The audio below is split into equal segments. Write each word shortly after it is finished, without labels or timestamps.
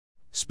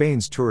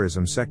Spain's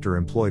tourism sector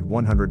employed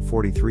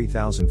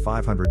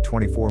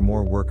 143,524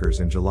 more workers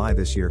in July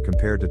this year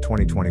compared to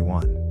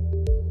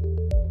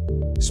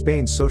 2021.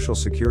 Spain's Social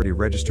Security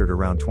registered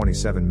around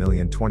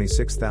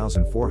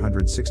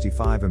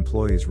 27,026,465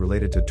 employees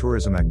related to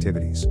tourism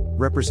activities,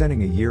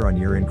 representing a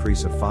year-on-year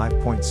increase of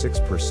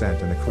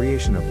 5.6% and the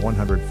creation of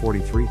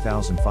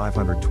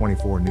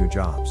 143,524 new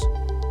jobs.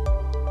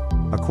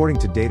 According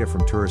to data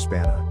from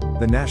Turespana,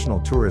 the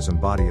national tourism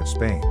body of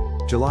Spain,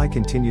 July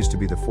continues to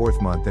be the fourth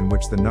month in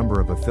which the number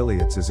of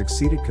affiliates is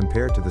exceeded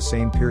compared to the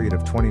same period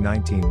of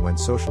 2019 when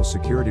Social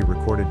Security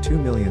recorded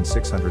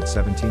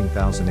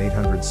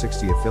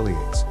 2,617,860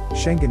 affiliates,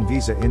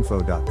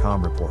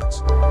 SchengenVisaInfo.com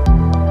reports.